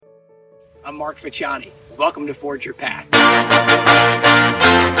I'm Mark Facciani. Welcome to Forge Your Path.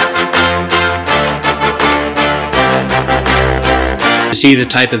 To see the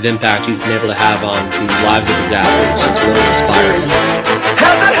type of impact he's been able to have on the lives of his athletes is really inspiring.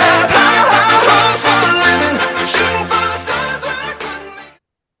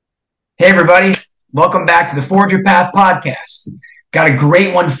 Hey everybody, welcome back to the Forge Your Path podcast. Got a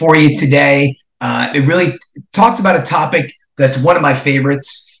great one for you today. It really talks about a topic that's one of my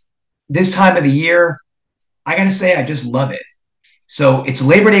favorites. This time of the year, I gotta say, I just love it. So it's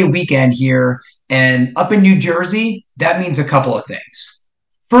Labor Day weekend here, and up in New Jersey, that means a couple of things.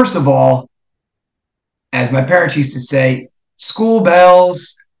 First of all, as my parents used to say, school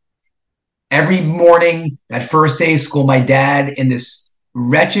bells. Every morning, that first day of school, my dad, in this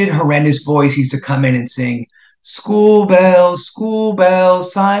wretched, horrendous voice, used to come in and sing, school bells,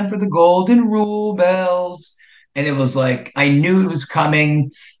 time for the golden rule bells. And it was like, I knew it was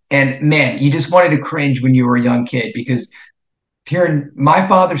coming. And man, you just wanted to cringe when you were a young kid, because hearing my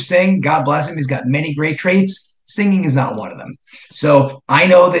father sing, God bless him, he's got many great traits. Singing is not one of them. So I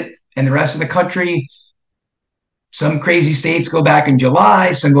know that in the rest of the country, some crazy states go back in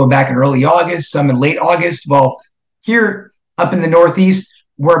July, some go back in early August, some in late August. Well, here up in the Northeast,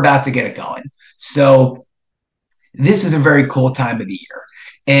 we're about to get it going. So this is a very cool time of the year.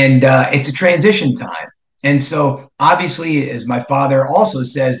 And it's a transition time. And so obviously, as my father also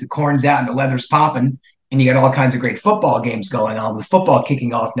says, the corn's out and the leather's popping, and you got all kinds of great football games going on, with football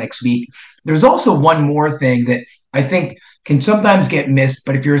kicking off next week. There's also one more thing that I think can sometimes get missed,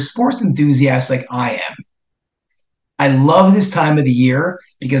 but if you're a sports enthusiast like I am, I love this time of the year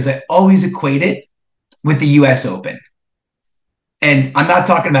because I always equate it with the U.S. Open. And I'm not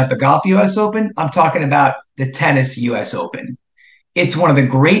talking about the golf U.S. Open. I'm talking about the tennis U.S. Open. It's one of the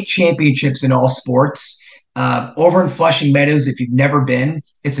great championships in all sports. Over in Flushing Meadows, if you've never been,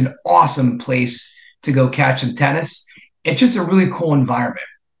 it's an awesome place to go catch some tennis. It's just a really cool environment.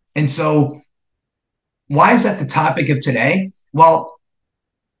 And so why is that the topic of today? Well,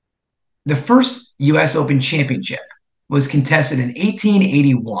 the first U.S. Open championship was contested in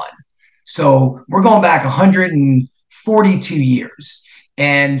 1881. So we're going back 142 years.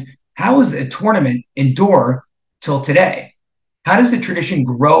 And how does a tournament endure till today? How does the tradition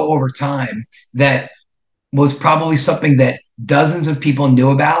grow over time that was probably something that dozens of people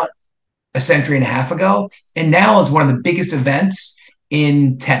knew about a century and a half ago, and now is one of the biggest events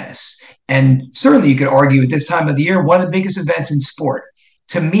in tennis? And certainly you could argue at this time of the year, one of the biggest events in sport.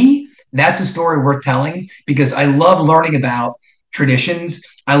 To me, that's a story worth telling, because I love learning about traditions.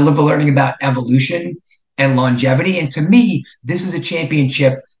 I love learning about evolution and longevity. And to me, this is a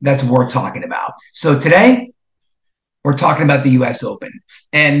championship that's worth talking about. So today, we're talking about the U.S. Open.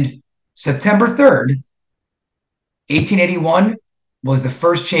 And September 3rd, 1881 was the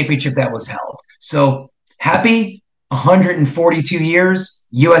first championship that was held. So happy 142 years,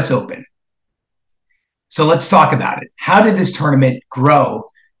 U.S. Open. So let's talk about it. How did this tournament grow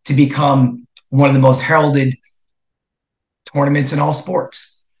to become one of the most heralded tournaments in all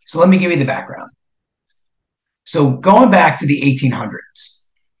sports? So let me give you the background. So going back to the 1800s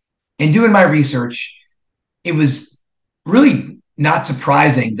and doing my research, it was really not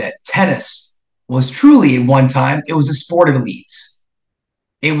surprising that tennis was truly, at one time, it was a sport of elites.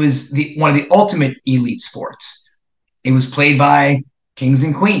 It was one of the ultimate elite sports. It was played by kings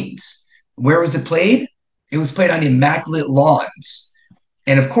and queens. Where was it played? It was played on immaculate lawns.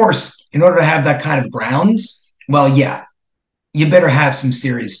 And of course, in order to have that kind of grounds, well, yeah, you better have some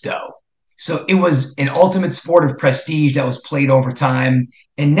serious dough. So it was an ultimate sport of prestige that was played over time.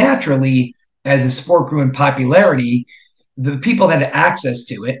 And naturally, as the sport grew in popularity, the people that had access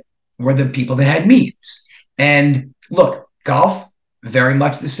to it were the people that had means. And look, golf, very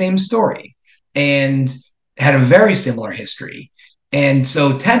much the same story, and had a very similar history. And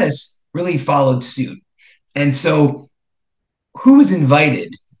so tennis really followed suit. And so who was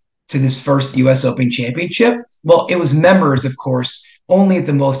invited to this first U.S. Open championship? Well, it was members, of course, only at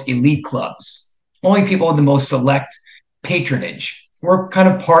the most elite clubs. Only people with the most select patronage were kind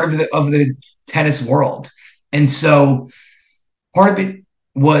of part of the tennis world. And so part of it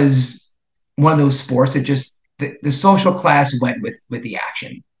was one of those sports that just the social class went with the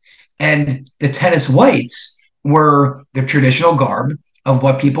action. And the tennis whites were the traditional garb of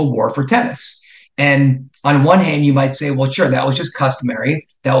what people wore for tennis. And on one hand, you might say, well, sure, that was just customary.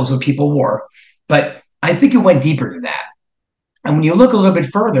 That was what people wore. But I think it went deeper than that. And when you look a little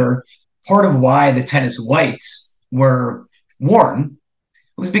bit further, part of why the tennis whites were worn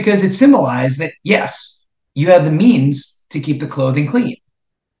was because it symbolized that, yes, you had the means to keep the clothing clean.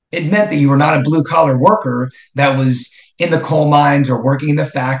 It meant that you were not a blue-collar worker that was in the coal mines or working in the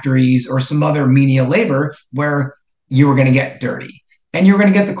factories or some other menial labor where you were going to get dirty and you were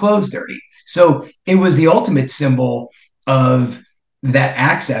going to get the clothes dirty. So it was the ultimate symbol of that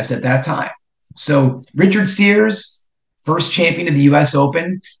access at that time. So Richard Sears, first champion of the U.S.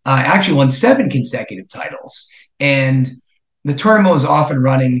 Open, actually won 7 consecutive titles. And the tournament was off and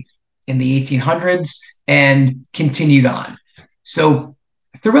running in the 1800s and continued on. So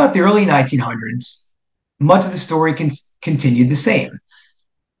throughout the early 1900s, much of the story continued the same.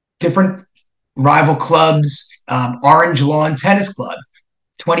 Different rival clubs, Orange Lawn Tennis Club,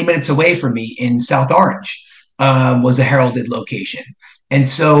 20 minutes away from me in South Orange, was a heralded location. And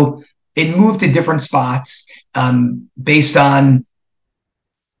so it moved to different spots based on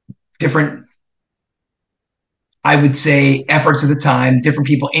different, I would say, efforts of the time, different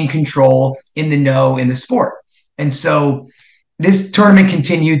people in control, in the know, in the sport. And so this tournament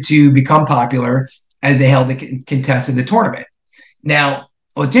continued to become popular as they held the contested the tournament. Now,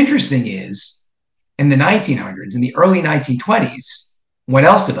 what's interesting is in the 1900s, in the early 1920s, what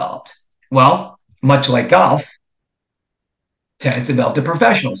else developed? Well, much like golf, tennis developed a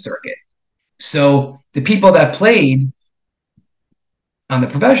professional circuit. So the people that played on the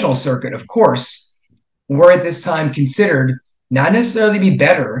professional circuit, of course, were at this time considered not necessarily to be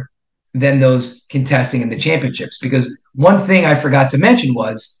better than those contesting in the championships. Because one thing I forgot to mention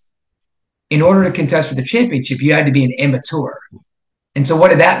was in order to contest for the championship, you had to be an amateur. And so what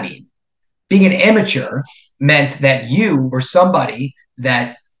did that mean? Being an amateur meant that you were somebody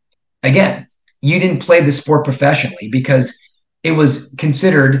that, again, you didn't play the sport professionally because it was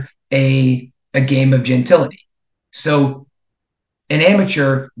considered a game of gentility. So an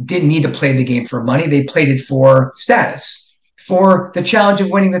amateur didn't need to play the game for money. They played it for status, for the challenge of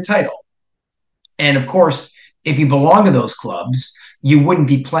winning the title. And of course, if you belong to those clubs, you wouldn't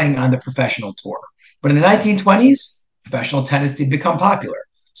be playing on the professional tour. But in the 1920s, professional tennis did become popular.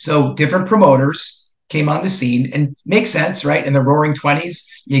 So different promoters came on the scene, and makes sense, right? In the roaring 20s,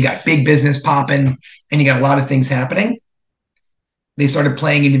 you got big business popping and you got a lot of things happening. They started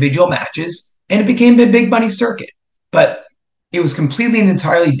playing individual matches and it became a big money circuit. But it was completely and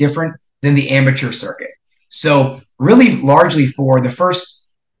entirely different than the amateur circuit. So really largely for the first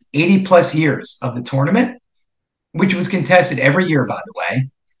 80 plus years of the tournament, which was contested every year, by the way,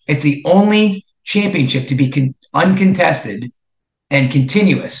 it's the only championship to be uncontested and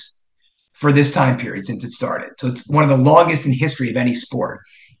continuous for this time period since it started. So it's one of the longest in history of any sport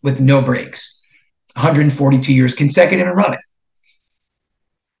with no breaks, 142 years consecutive and running.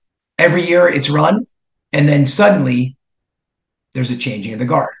 Every year it's run, and then suddenly there's a changing of the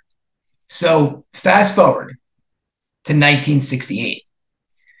guard. So fast forward to 1968.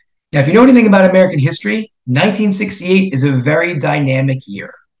 Now, if you know anything about American history, 1968 is a very dynamic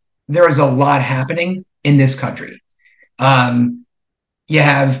year. There is a lot happening in this country. You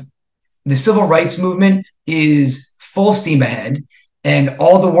have the civil rights movement is full steam ahead, and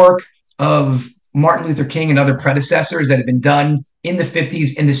all the work of Martin Luther King and other predecessors that have been done in the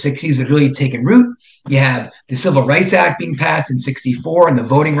 50s, in the 60s has really taken root. You have the Civil Rights Act being passed in 64 and the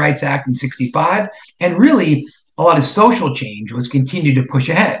Voting Rights Act in 65. And really, a lot of social change was continued to push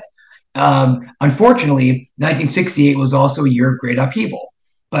ahead. Unfortunately, 1968 was also a year of great upheaval.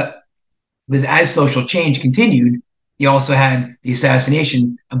 But as social change continued, you also had the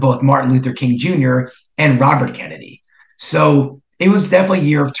assassination of both Martin Luther King Jr. and Robert Kennedy. So it was definitely a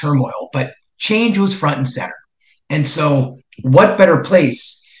year of turmoil, but change was front and center. And so what better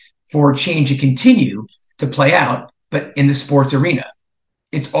place for change to continue to play out, but in the sports arena?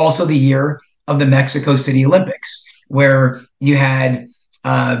 It's also the year of the Mexico City Olympics, where you had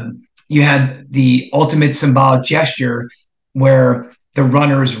the ultimate symbolic gesture where the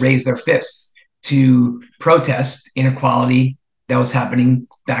runners raised their fists to protest inequality that was happening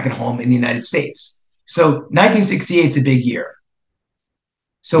back at home in the United States. So 1968 is a big year.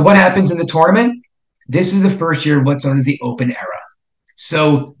 So what happens in the tournament? This is the first year of what's known as the open era.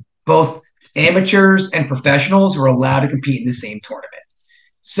 So both amateurs and professionals were allowed to compete in the same tournament.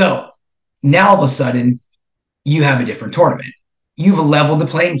 So now all of a sudden, you have a different tournament. You've leveled the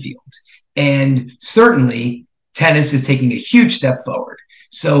playing field. And certainly, tennis is taking a huge step forward.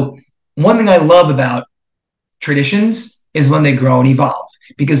 So one thing I love about traditions is when they grow and evolve.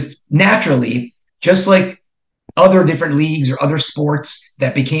 Because naturally, just like other different leagues or other sports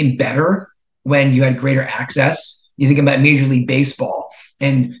that became better when you had greater access, you think about Major League Baseball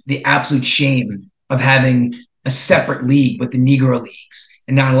and the absolute shame of having a separate league with the Negro leagues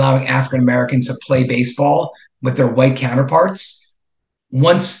and not allowing African Americans to play baseball with their white counterparts.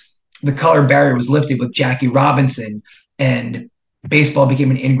 Once the color barrier was lifted with Jackie Robinson and baseball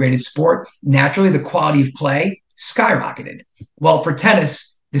became an integrated sport, naturally the quality of play skyrocketed. Well, for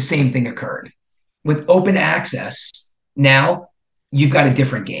tennis, the same thing occurred. With open access, now you've got a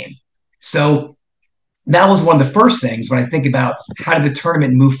different game. So that was one of the first things when I think about how did the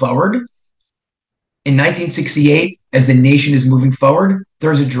tournament move forward. In 1968, as the nation is moving forward,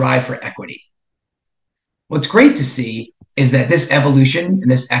 there's a drive for equity. What's great to see is that this evolution and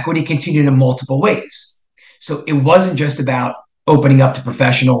this equity continued in multiple ways. So it wasn't just about opening up to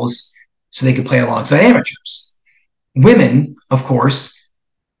professionals so they could play alongside amateurs. Women, of course,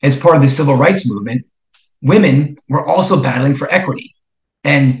 as part of the civil rights movement, women were also battling for equity.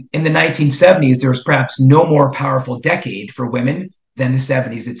 And in the 1970s, there was perhaps no more powerful decade for women than the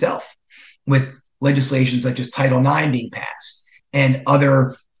 70s itself, with legislation such as Title IX being passed and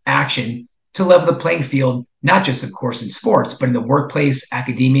other action to level the playing field, not just, of course, in sports, but in the workplace,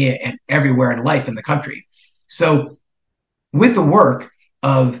 academia, and everywhere in life in the country. So with the work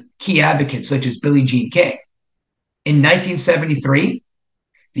of key advocates such as Billie Jean King, in 1973,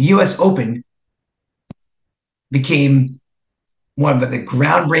 the U.S. Open became one of the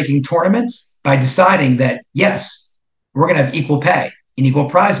groundbreaking tournaments by deciding that, yes, we're going to have equal pay and equal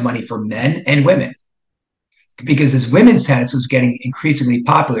prize money for men and women. Because as women's tennis was getting increasingly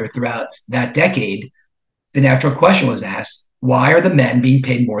popular throughout that decade, the natural question was asked, why are the men being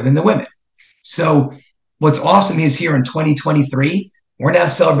paid more than the women? So what's awesome is here in 2023, we're now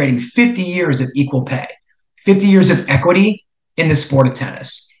celebrating 50 years of equal pay, 50 years of equity in the sport of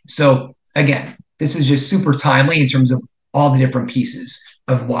tennis. So again, this is just super timely in terms of all the different pieces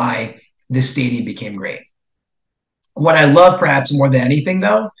of why this stadium became great. What I love perhaps more than anything,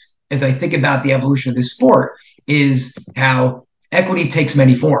 though, as I think about the evolution of this sport, is how equity takes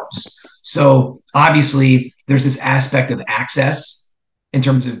many forms. So obviously, there's this aspect of access in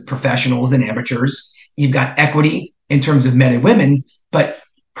terms of professionals and amateurs. You've got equity in terms of men and women, but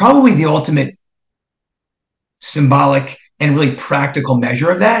probably the ultimate symbolic and really practical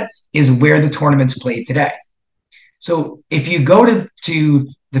measure of that is where the tournament's played today. So if you go to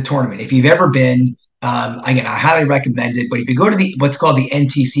the tournament, if you've ever been, again, I highly recommend it, but if you go to what's called the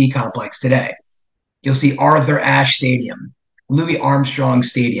NTC complex today, you'll see Arthur Ashe Stadium, Louis Armstrong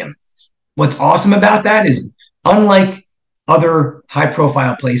Stadium. What's awesome about that is, unlike other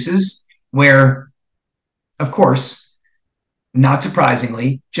high-profile places where, of course, not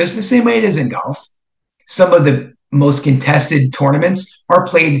surprisingly, just the same way it is in golf, some of the most contested tournaments are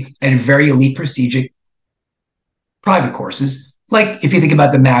played at very elite, prestigious private courses. Like if you think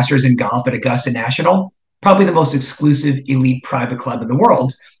about the Masters in golf at Augusta National, probably the most exclusive elite private club in the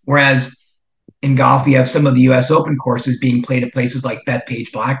world. Whereas in golf, you have some of the U.S. Open courses being played at places like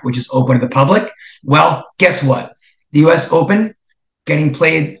Bethpage Black, which is open to the public. Well, guess what? The U.S. Open getting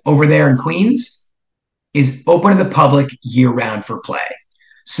played over there in Queens is open to the public year-round for play.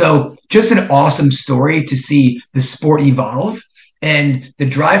 So just an awesome story to see the sport evolve. And the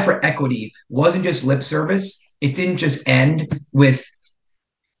drive for equity wasn't just lip service. It didn't just end with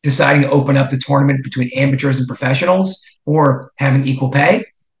deciding to open up the tournament between amateurs and professionals or having equal pay.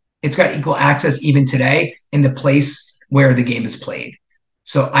 It's got equal access even today in the place where the game is played.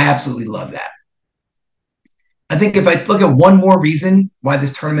 So I absolutely love that. I think if I look at one more reason why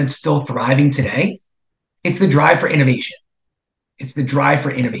this tournament's still thriving today, it's the drive for innovation. It's the drive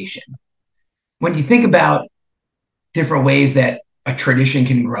for innovation. When you think about different ways that a tradition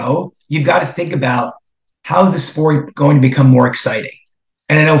can grow, you've got to think about how is the sport going to become more exciting?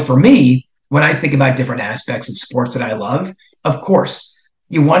 And I know for me, when I think about different aspects of sports that I love, of course,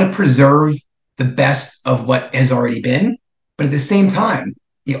 you want to preserve the best of what has already been, but at the same time,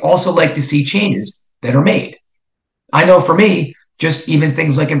 you also like to see changes that are made. I know for me, just even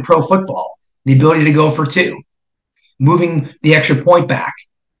things like in pro football, the ability to go for two, moving the extra point back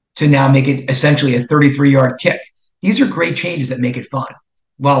to now make it essentially a 33-yard kick. These are great changes that make it fun.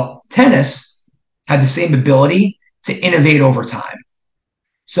 Well, tennis had the same ability to innovate over time.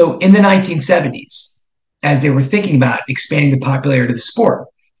 So in the 1970s, as they were thinking about expanding the popularity of the sport,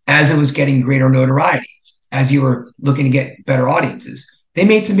 as it was getting greater notoriety, as you were looking to get better audiences, they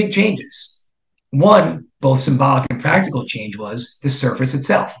made some big changes. One, both symbolic and practical change, was the surface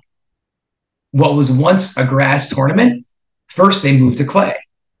itself. What was once a grass tournament, first they moved to clay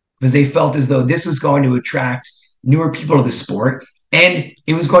because they felt as though this was going to attract newer people to the sport and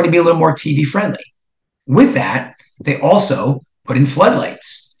it was going to be a little more TV friendly. With that, they also put in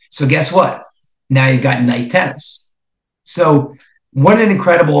floodlights. So guess what? Now you've got night tennis. So what an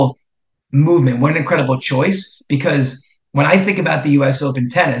incredible movement, what an incredible choice, because when I think about the U.S. Open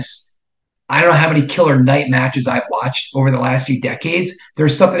tennis, I don't know how many killer night matches I've watched over the last few decades.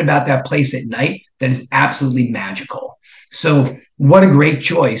 There's something about that place at night that is absolutely magical. So what a great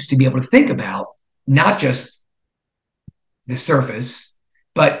choice to be able to think about, not just the surface,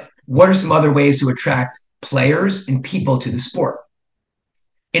 but what are some other ways to attract players and people to the sport?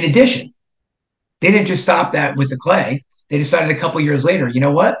 In addition, they didn't just stop that with the clay. They decided a couple years later, you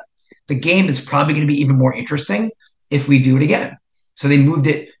know what? The game is probably going to be even more interesting if we do it again. So they moved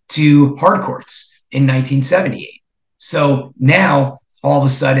it to hard courts in 1978. So now all of a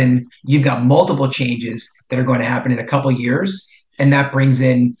sudden you've got multiple changes that are going to happen in a couple years, and that brings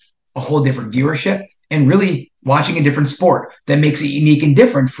in a whole different viewership and really watching a different sport that makes it unique and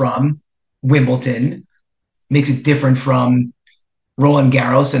different from Wimbledon, makes it different from Roland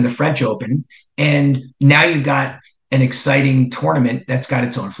Garros and the French Open. And now you've got an exciting tournament that's got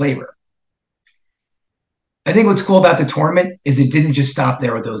its own flavor. I think what's cool about the tournament is it didn't just stop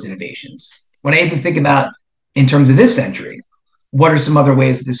there with those innovations. When I even think about in terms of this century, what are some other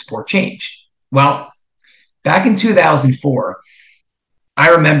ways that this sport changed? Well, back in 2004, I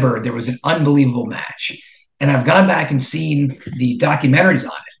remember there was an unbelievable match, and I've gone back and seen the documentaries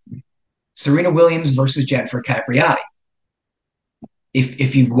on it. Serena Williams versus Jennifer Capriati.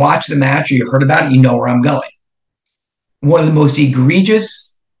 If you've watched the match or you've heard about it, you know where I'm going. One of the most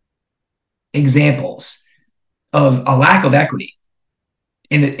egregious examples of a lack of equity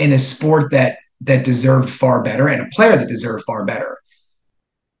in a sport that deserved far better and a player that deserved far better.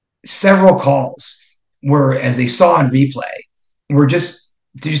 Several calls were, as they saw in replay, were just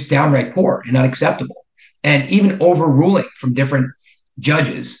downright poor and unacceptable, and even overruling from different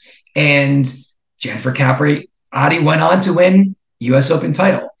judges. And Jennifer Capriati went on to win U.S. Open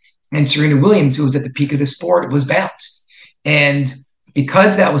title. And Serena Williams, who was at the peak of the sport, was bounced. And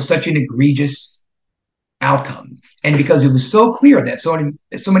because that was such an egregious outcome, and because it was so clear that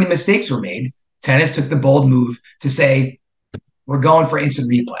so many mistakes were made, tennis took the bold move to say, we're going for instant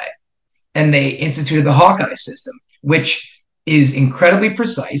replay. And they instituted the Hawkeye system, which is incredibly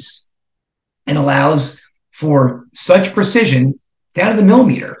precise and allows for such precision down to the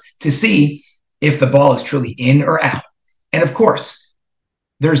millimeter to see if the ball is truly in or out. And of course,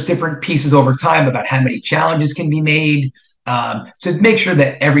 there's different pieces over time about how many challenges can be made to make sure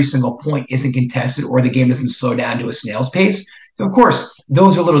that every single point isn't contested or the game doesn't slow down to a snail's pace. So of course,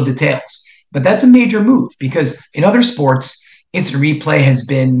 those are little details. But that's a major move because in other sports, instant replay has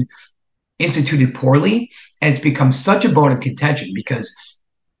been instituted poorly, and it's become such a bone of contention because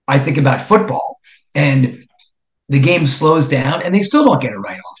I think about football and the game slows down and they still don't get it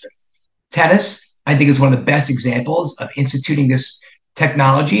right often. Tennis, I think, is one of the best examples of instituting this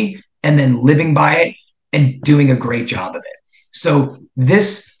technology and then living by it and doing a great job of it. So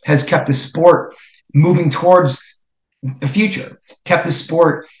this has kept the sport moving towards the future, kept the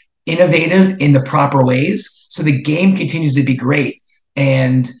sport innovative in the proper ways. So the game continues to be great.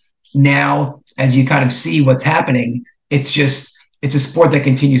 And now, as you kind of see what's happening, it's a sport that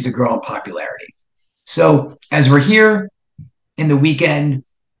continues to grow in popularity. So as we're here in the weekend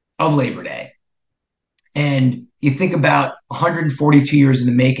of Labor Day, and you think about 142 years in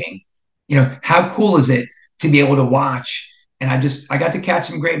the making, how cool is it to be able to watch? And I got to catch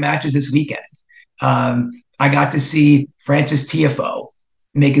some great matches this weekend. I got to see Francis Tiafoe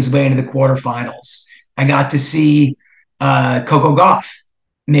make his way into the quarterfinals. I got to see Coco Gauff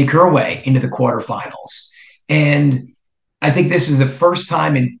make her way into the quarterfinals. And I think this is the first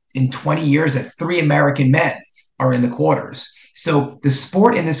time in 20 years that 3 American men are in the quarters. So the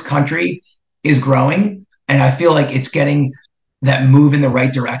sport in this country is growing, and I feel like it's getting that move in the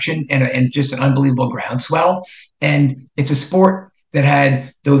right direction and just an unbelievable groundswell. And it's a sport that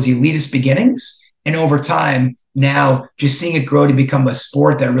had those elitist beginnings. And over time, now just seeing it grow to become a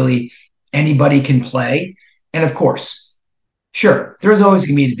sport that really anybody can play. And of course, sure, there's always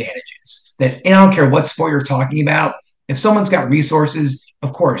going to be advantages that, and I don't care what sport you're talking about. If someone's got resources,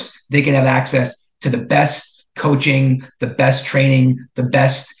 of course, they can have access to the best coaching, the best training, the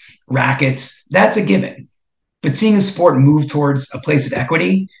best rackets. That's a given. But seeing a sport move towards a place of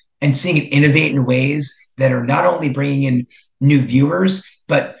equity and seeing it innovate in ways that are not only bringing in new viewers,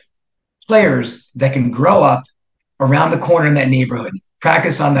 but players that can grow up around the corner in that neighborhood,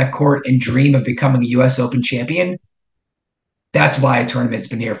 practice on that court, and dream of becoming a U.S. Open champion. That's why a tournament's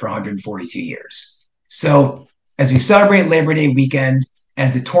been here for 142 years. So as we celebrate Labor Day weekend,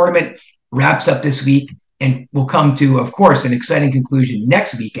 as the tournament wraps up this week, and we'll come to, of course, an exciting conclusion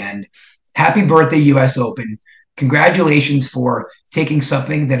next weekend, happy birthday, U.S. Open. Congratulations for taking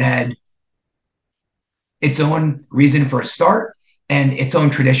something that had its own reason for a start and its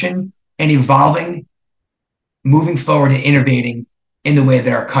own tradition and evolving, moving forward and innovating in the way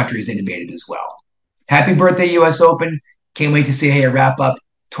that our country is innovated as well. Happy birthday, U.S. Open. Can't wait to see how you wrap up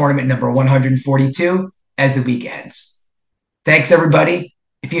tournament number 142 as the week ends. Thanks, everybody.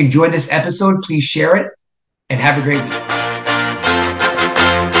 If you enjoyed this episode, please share it and have a great week.